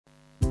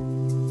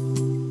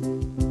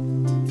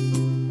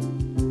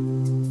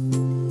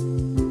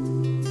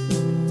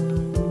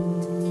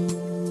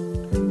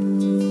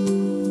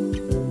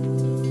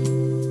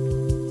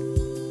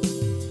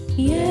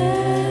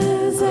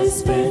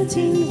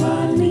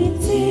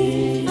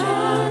pity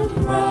and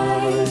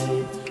pride,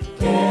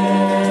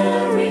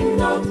 caring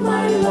not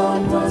my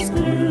Lord was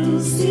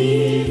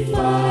crucified,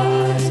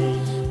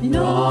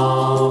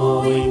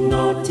 knowing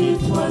not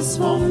it was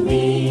for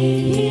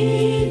me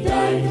he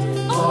died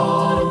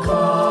on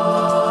Calvary.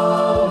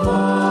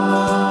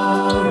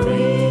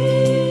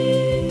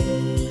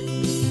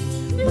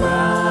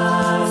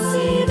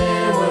 Mercy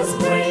there was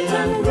great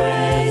and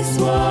grace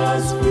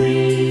was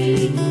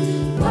free,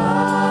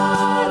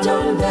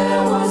 pardon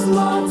there was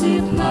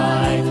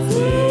multiplied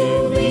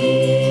to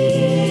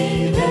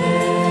me.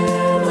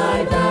 There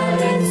my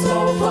burdens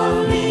so for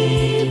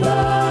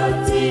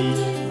liberty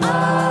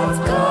at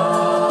Calvary.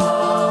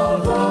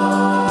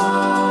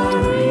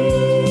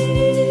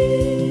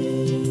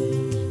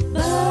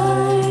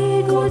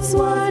 By God's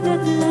word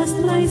at last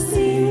my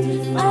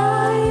sin I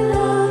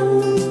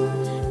learned,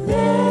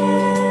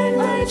 then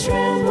I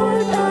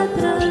trembled at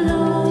the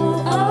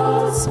law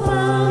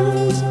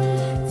outspound,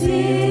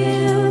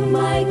 till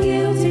my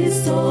guilty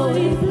soul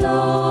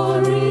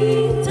implored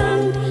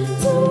returned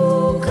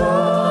to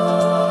Calvary.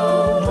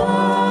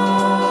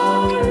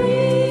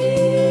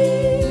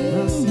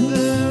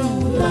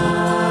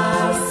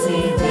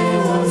 Mercy there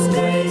was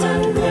great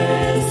and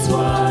grace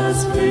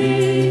was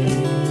free,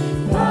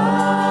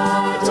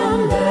 pardon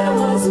there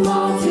was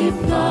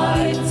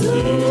multiplied to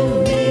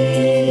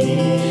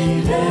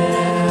me.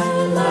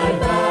 There my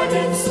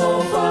burden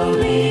so for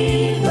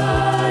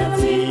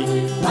liberty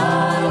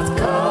at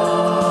Calvary.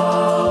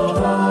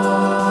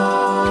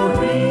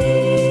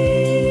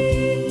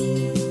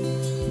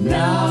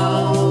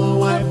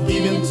 Now I've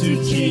given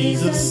to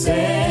Jesus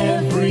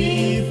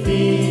everything.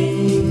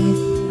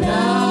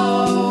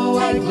 Now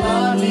I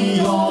gladly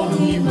own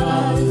him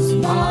as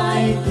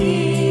my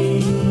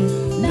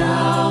king.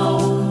 Now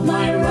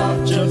my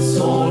raptured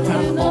soul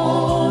can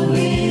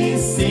only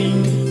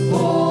sing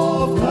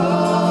of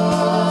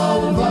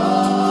Calvary.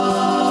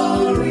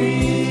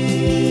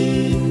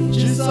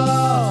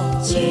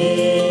 Jesus,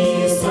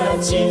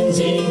 Jesus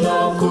changing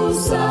no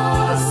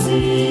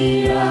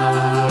kusasira,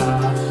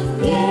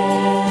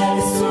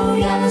 Yesu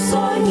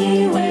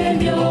yansonyiwe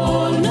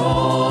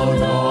byonono,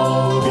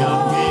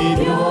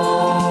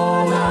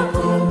 byona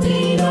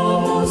kumpino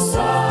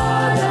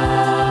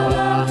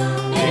musaraba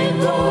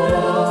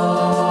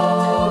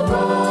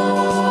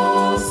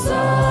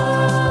engorogosa.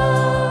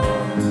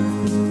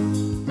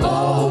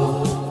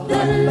 Oh,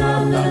 the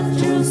love that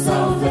through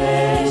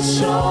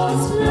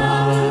salvation's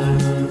plan,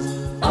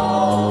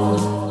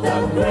 oh, the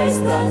grace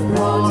that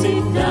brought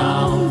it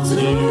down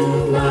to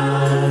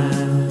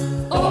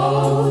man,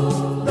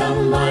 oh, the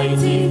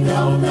mighty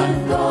love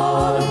that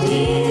God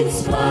did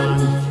span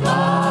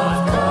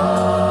at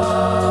Calvary.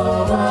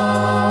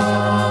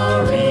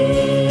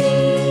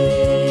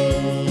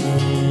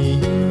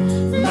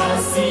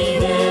 Mercy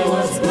there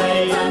was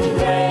great and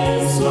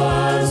grace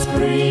was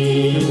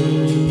free,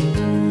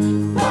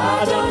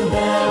 pardon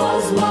there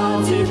was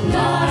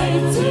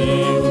multiplied to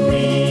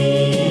me.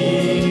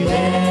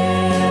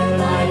 There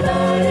my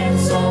burden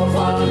so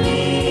for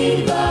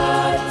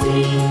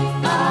liberty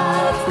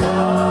at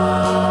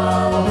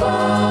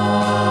Calvary.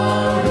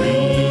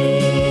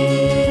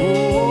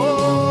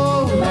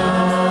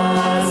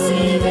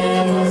 Mercy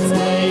there was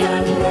great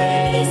and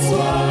grace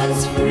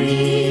was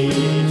free,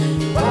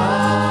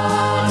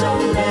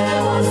 pardon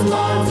there was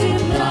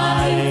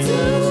multiplied to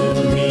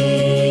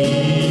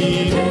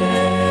me.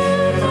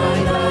 There my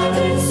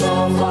burden so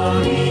for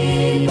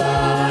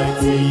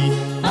liberty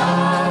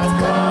at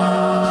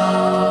Calvary.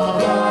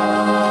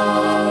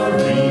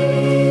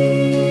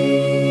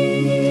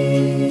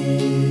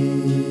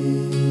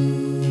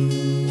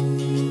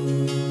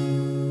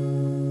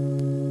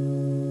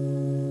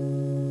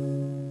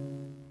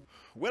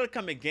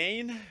 Welcome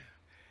again.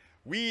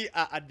 We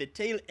are at the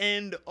tail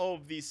end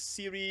of this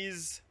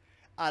series,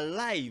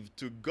 Alive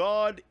to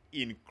God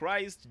in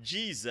Christ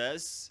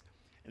Jesus.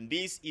 And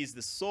this is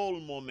the Soul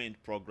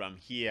Moment program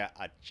here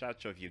at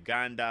Church of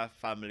Uganda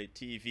Family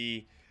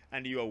TV.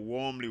 And you are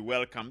warmly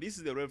welcome. This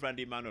is the Reverend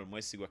Emmanuel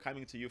Mwesigwa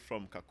coming to you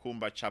from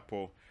Kakumba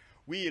Chapel.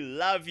 We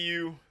love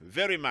you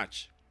very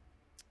much.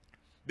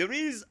 There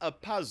is a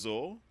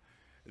puzzle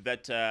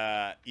that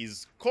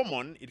is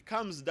common. It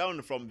comes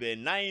down from the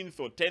 9th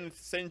or 10th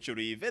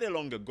century, very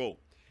long ago.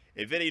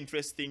 A very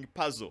interesting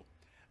puzzle.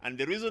 And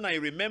the reason I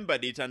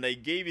remembered it and I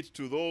gave it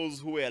to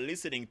those who were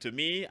listening to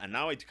me, and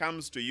now it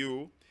comes to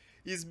you,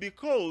 is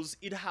because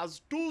it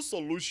has two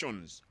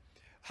solutions.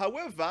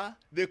 However,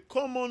 the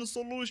common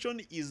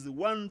solution is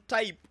one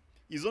type,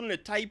 is only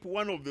type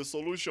 1 of the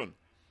solution.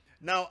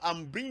 Now,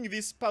 I'm bringing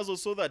this puzzle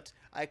so that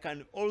I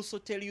can also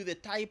tell you the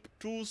type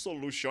 2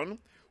 solution,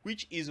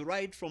 which is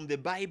right from the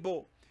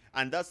Bible.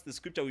 And that's the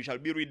scripture we shall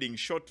be reading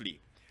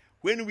shortly.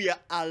 When we are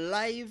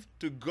alive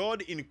to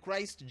God in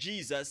Christ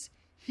Jesus,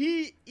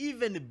 He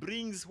even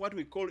brings what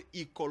we call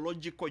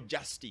ecological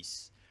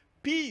justice,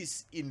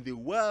 peace in the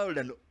world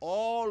and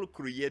all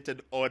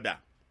created order.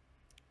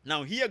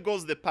 Now here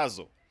goes the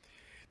puzzle.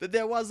 That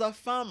there was a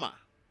farmer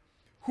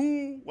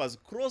who was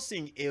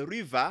crossing a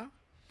river,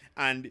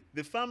 and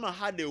the farmer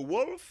had a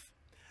wolf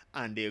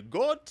and a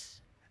goat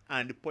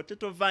and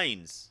potato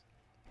vines.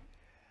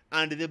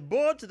 And the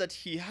boat that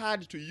he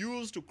had to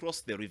use to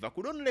cross the river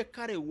could only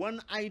carry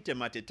one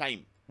item at a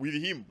time with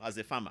him as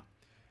a farmer,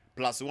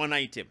 plus one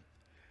item.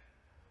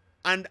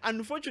 And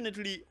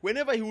unfortunately,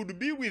 whenever he would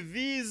be with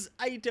these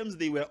items,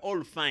 they were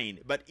all fine.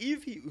 But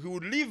if he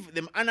would leave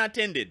them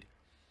unattended,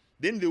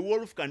 then the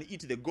wolf can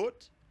eat the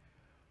goat,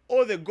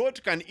 or the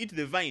goat can eat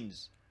the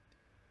vines.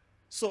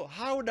 So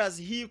how does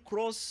he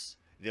cross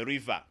the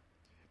river?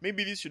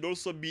 Maybe this should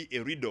also be a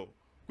riddle,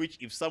 which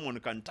if someone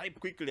can type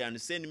quickly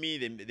and send me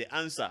the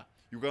answer,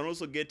 you can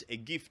also get a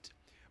gift.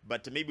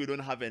 But maybe we don't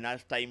have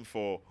enough time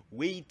for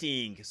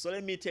waiting. So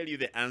let me tell you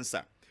the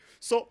answer.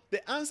 So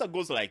the answer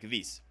goes like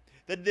this.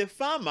 That the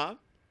farmer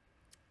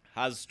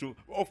has to,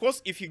 of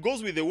course, if he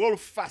goes with the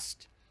wolf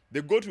first,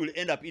 the goat will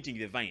end up eating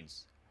the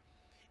vines.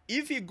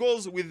 If he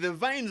goes with the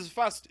vines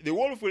first, the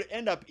wolf will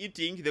end up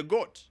eating the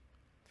goat.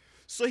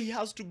 So he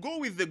has to go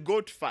with the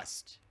goat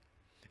first.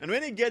 And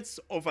when he gets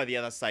over the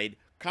other side,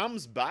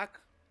 comes back,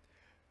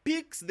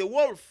 picks the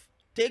wolf,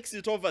 takes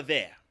it over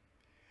there.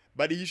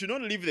 But he should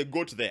not leave the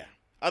goat there.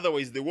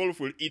 Otherwise, the wolf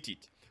will eat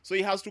it. So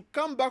he has to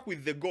come back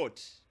with the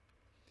goat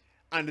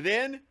and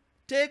then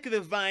take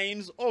the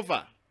vines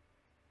over.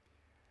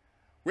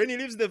 When he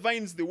leaves the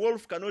vines, the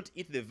wolf cannot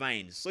eat the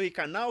vines. So he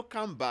can now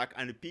come back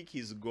and pick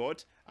his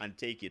goat and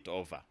take it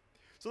over.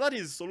 So that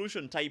is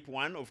solution type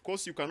 1. Of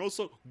course, you can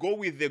also go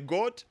with the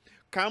goat,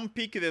 come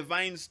pick the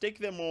vines, take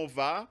them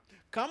over,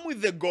 come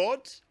with the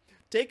goat,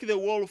 take the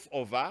wolf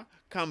over,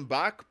 come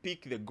back,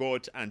 pick the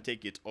goat and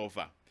take it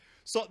over.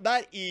 So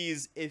that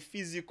is a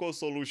physical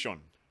solution.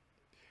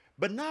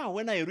 But now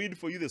when I read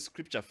for you the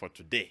scripture for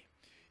today,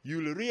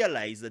 you'll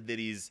realize that there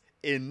is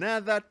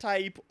another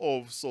type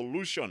of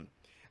solution.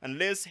 And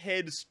let's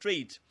head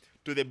straight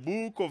to the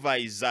book of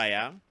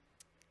Isaiah,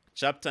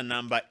 chapter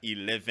number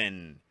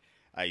 11.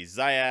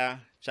 Isaiah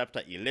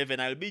chapter 11.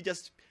 I'll be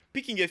just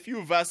picking a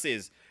few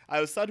verses.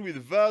 I'll start with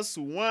verse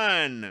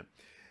 1.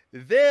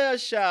 There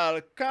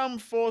shall come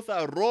forth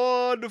a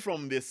rod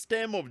from the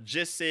stem of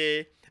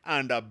Jesse,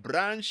 and a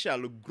branch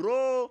shall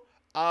grow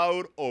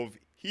out of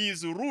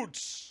his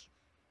roots.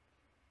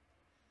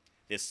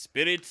 The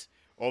Spirit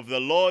of the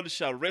Lord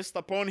shall rest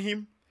upon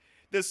him,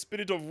 the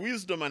Spirit of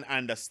wisdom and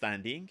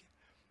understanding,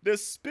 the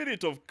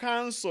Spirit of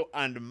counsel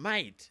and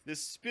might, the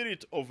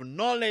Spirit of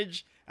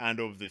knowledge and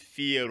of the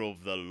fear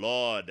of the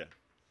Lord.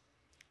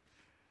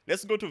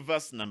 Let's go to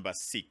verse number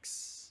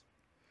 6.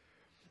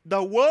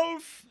 The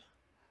wolf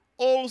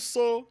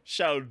also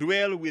shall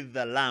dwell with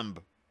the lamb.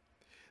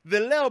 The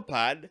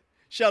leopard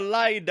shall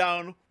lie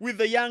down with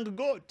the young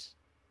goat.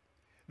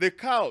 The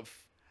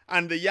calf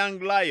and the young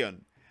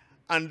lion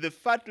and the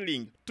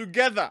fatling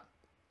together,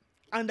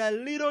 and a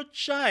little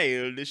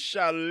child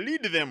shall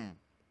lead them.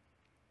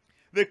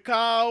 The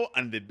cow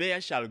and the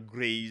bear shall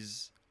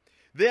graze.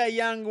 Their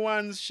young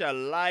ones shall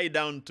lie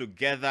down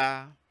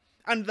together,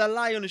 and the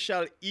lion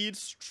shall eat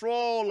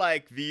straw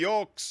like the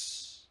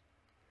ox.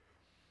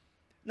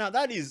 Now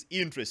that is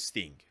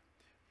interesting.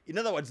 In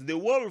other words, the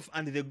wolf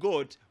and the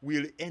goat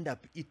will end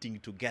up eating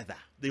together.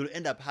 They will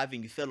end up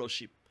having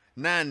fellowship,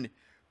 none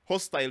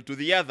hostile to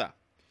the other.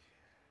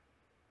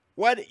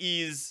 What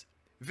is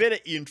very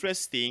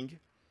interesting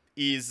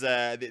is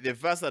the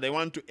verse that I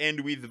want to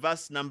end with,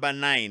 verse number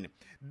 9.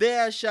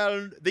 They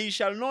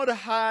shall not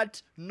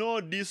hurt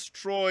nor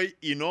destroy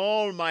in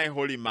all my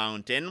holy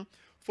mountain,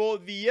 for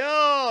the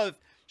earth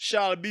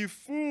shall be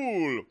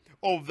full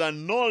of the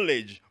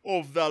knowledge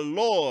of the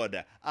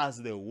Lord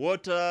as the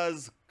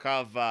waters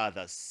cover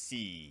the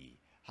sea.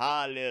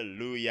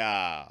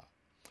 Hallelujah.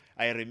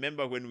 I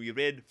remember when we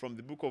read from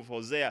the book of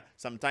Hosea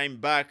some time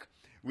back,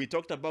 we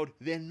talked about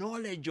the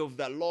knowledge of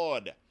the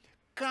Lord.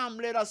 Come,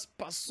 let us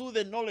pursue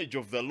the knowledge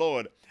of the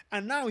Lord.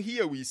 And now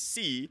here we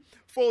see,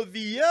 for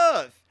the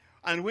earth.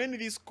 And when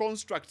this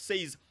construct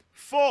says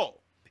for,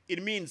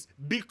 it means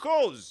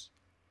because.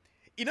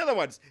 In other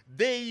words,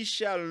 they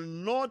shall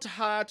not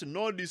hurt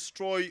nor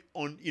destroy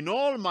in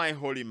all my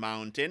holy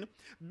mountain,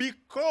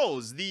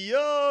 because the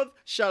earth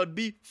shall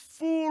be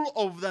full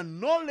of the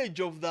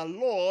knowledge of the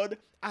Lord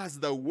as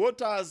the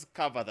waters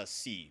cover the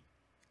sea.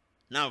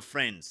 Now,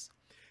 friends,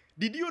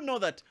 did you know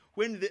that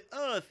when the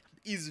earth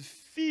is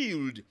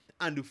filled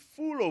and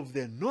full of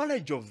the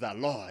knowledge of the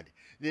Lord,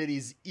 there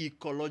is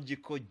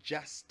ecological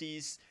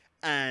justice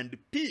and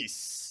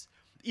peace?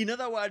 In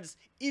other words,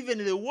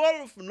 even the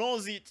wolf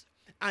knows it,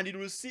 and it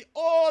will see,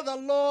 oh,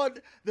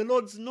 the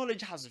Lord's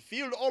knowledge has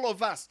filled all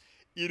of us.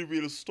 It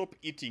will stop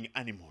eating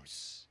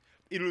animals.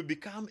 It will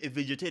become a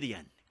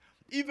vegetarian.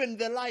 Even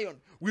the lion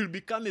will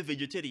become a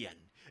vegetarian.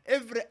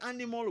 Every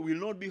animal will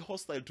not be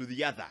hostile to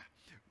the other.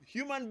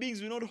 Human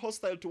beings will not be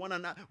hostile to one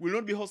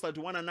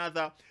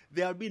another.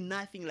 There will be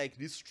nothing like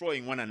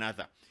destroying one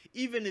another.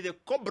 Even the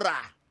cobra,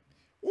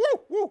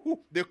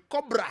 the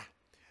cobra,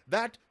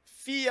 that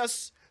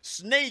fierce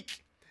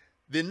snake,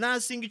 the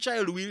nursing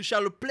child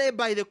shall play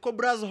by the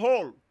cobra's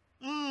hole.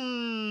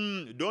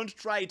 Don't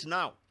try it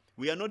now.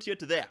 We are not yet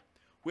there,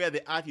 where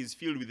the earth is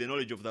filled with the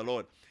knowledge of the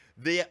Lord.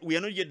 We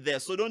are not yet there.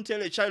 So don't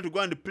tell a child to go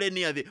and play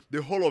near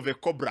the hole of a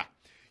cobra.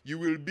 you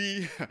will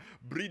be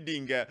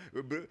brooding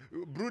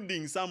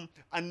some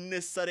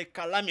unnecessary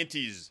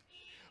calamities.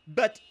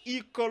 But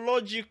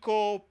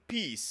ecological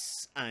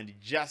peace and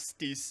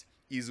justice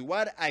is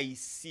what I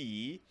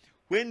see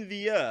when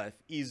the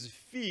earth is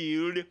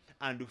filled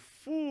and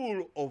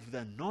full of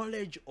the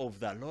knowledge of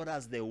the Lord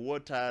as the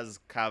waters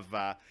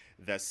cover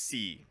the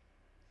sea.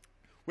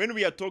 When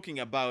we are talking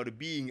about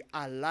being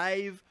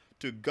alive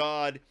to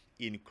God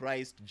in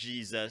Christ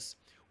Jesus,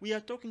 we are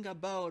talking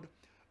about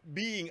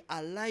being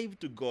alive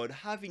to God,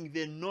 having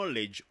the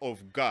knowledge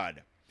of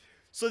God.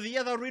 So the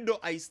other riddle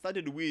I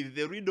started with,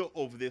 the riddle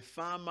of the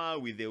farmer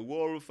with the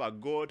wolf, a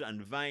goat,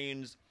 and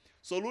vines.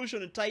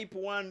 Solution type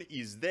 1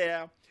 is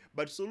there,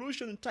 but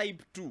solution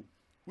type 2,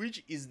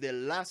 which is the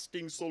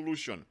lasting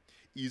solution,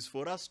 is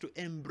for us to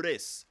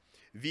embrace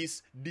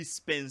this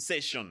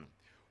dispensation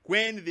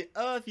when the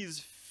earth is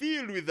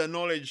filled with the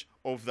knowledge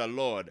of the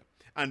Lord.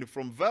 And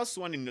from verse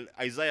 1 in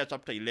Isaiah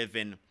chapter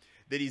 11,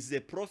 there is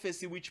a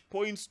prophecy which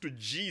points to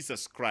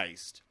Jesus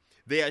Christ.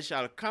 There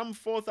shall come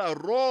forth a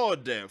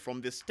rod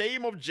from the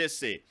stem of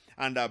Jesse,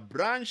 and a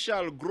branch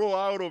shall grow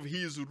out of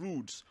his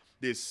roots.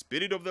 The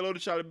Spirit of the Lord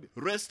shall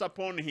rest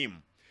upon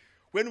him.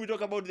 When we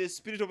talk about the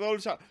Spirit of the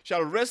Lord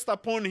shall rest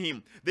upon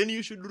him, then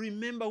you should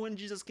remember when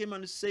Jesus came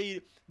and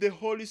said, the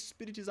Holy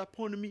Spirit is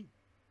upon me.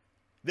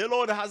 The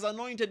Lord has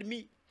anointed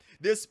me.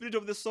 The Spirit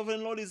of the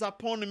Sovereign Lord is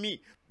upon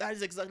me. That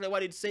is exactly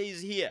what it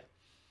says here.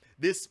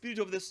 The Spirit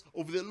of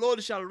the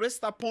Lord shall rest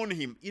upon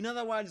him. In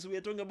other words, we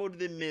are talking about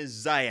the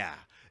Messiah,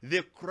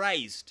 the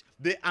Christ,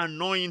 the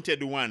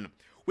Anointed One.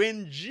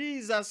 When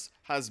Jesus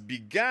has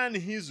begun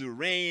his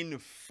reign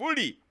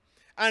fully,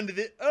 and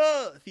the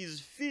earth is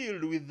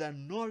filled with the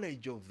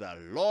knowledge of the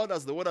Lord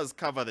as the waters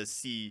cover the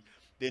sea,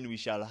 then we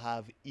shall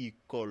have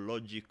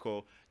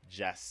ecological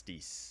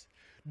justice.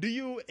 Do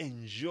you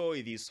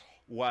enjoy these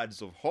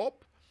words of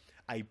hope?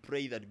 I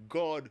pray that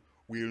God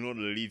will not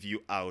leave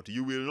you out.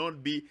 You will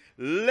not be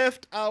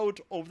left out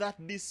of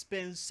that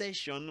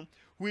dispensation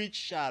which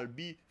shall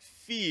be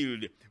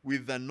filled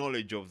with the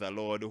knowledge of the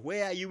Lord,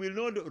 where you will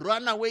not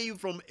run away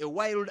from a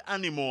wild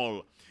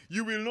animal.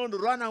 You will not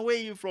run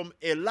away from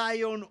a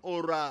lion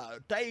or a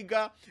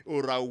tiger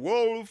or a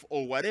wolf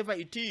or whatever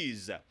it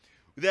is.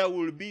 There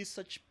will be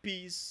such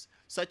peace,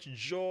 such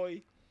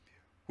joy.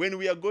 When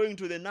we are going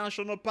to the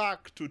national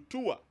park to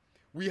tour,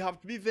 we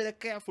have to be very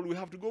careful. We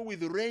have to go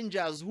with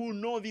rangers who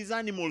know these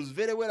animals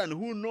very well and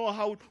who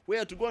know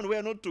where to go and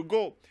where not to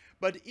go.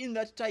 But in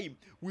that time,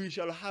 we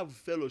shall have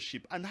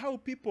fellowship. And how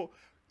people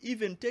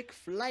even take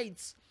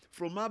flights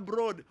from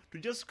abroad to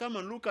just come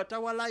and look at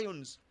our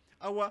lions,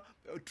 our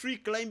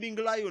tree-climbing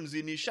lions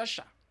in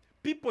Ishasha.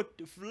 People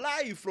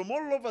fly from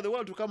all over the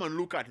world to come and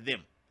look at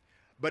them.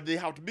 But they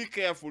have to be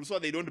careful so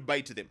they don't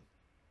bite them.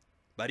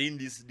 But in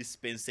this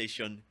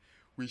dispensation,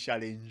 we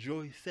shall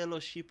enjoy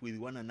fellowship with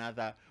one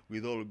another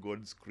with all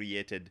God's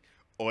created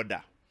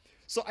order.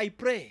 So I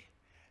pray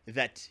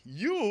that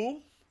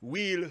you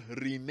will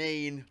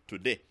remain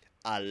today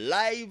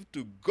alive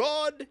to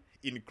God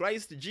in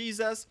Christ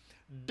Jesus,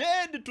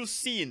 dead to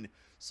sin,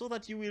 so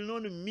that you will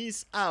not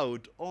miss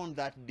out on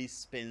that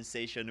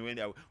dispensation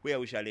where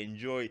we shall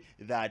enjoy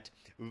that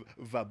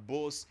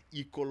verbose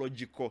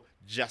ecological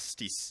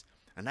justice.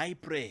 And I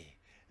pray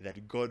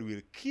that God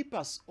will keep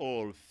us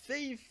all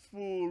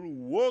faithful,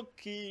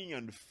 walking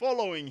and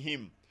following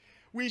him.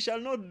 We shall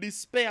not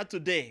despair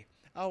today.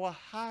 Our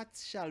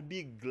hearts shall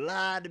be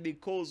glad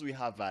because we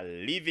have a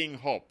living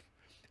hope,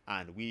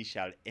 and we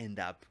shall end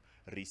up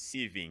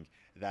receiving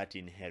that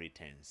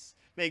inheritance.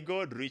 May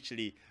God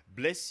richly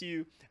bless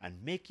you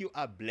and make you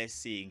a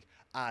blessing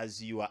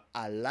as you are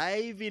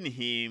alive in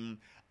him,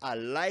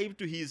 alive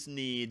to his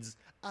needs,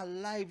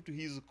 alive to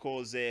his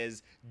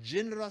causes,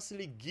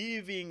 generously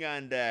giving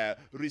and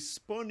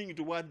responding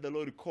to what the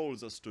Lord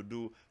calls us to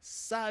do,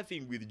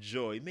 serving with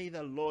joy. May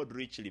the Lord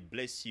richly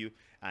bless you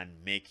and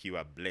make you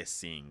a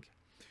blessing.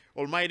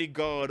 Almighty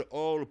God,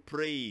 all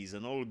praise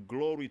and all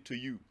glory to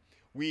you.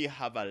 We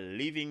have a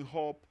living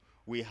hope.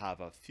 We have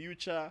a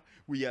future.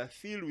 We are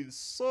filled with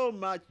so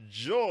much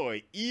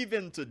joy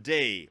even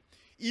today.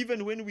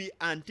 Even when we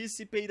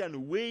anticipate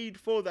and wait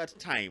for that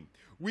time,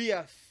 we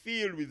are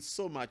filled with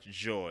so much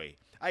joy.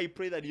 I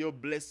pray that your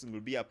blessing will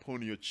be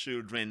upon your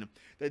children,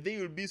 that they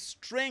will be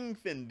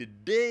strengthened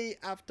day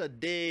after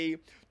day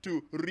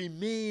to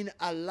remain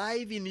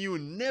alive in you,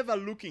 never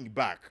looking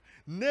back,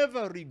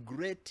 never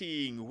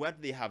regretting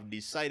what they have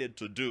decided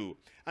to do.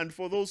 And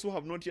for those who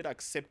have not yet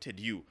accepted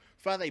you,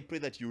 Father, I pray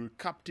that you will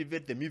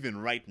captivate them even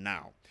right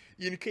now.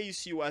 In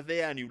case you are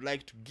there and you'd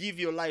like to give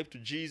your life to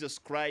Jesus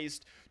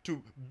Christ,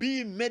 to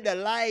be made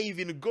alive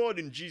in God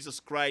in Jesus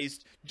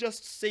Christ,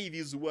 just say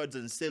these words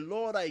and say,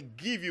 Lord, I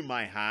give you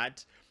my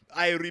heart.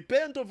 I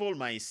repent of all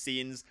my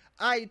sins.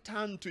 I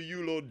turn to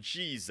you, Lord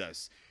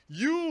Jesus.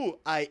 You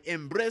I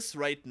embrace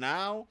right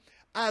now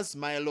as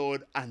my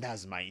Lord and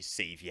as my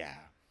Savior.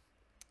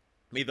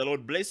 May the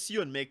Lord bless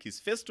you and make his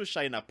face to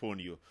shine upon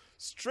you,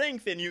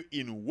 strengthen you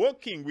in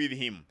walking with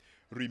him,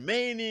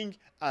 remaining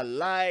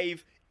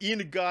alive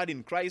in God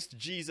in Christ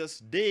Jesus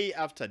day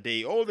after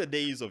day, all the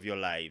days of your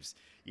lives.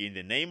 in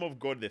the name of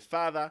God the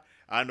Father,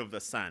 and of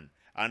the Son,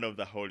 and of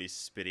the Holy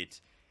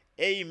Spirit.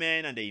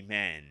 Amen and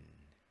amen.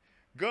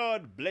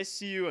 God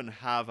bless you and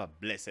have a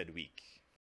blessed week.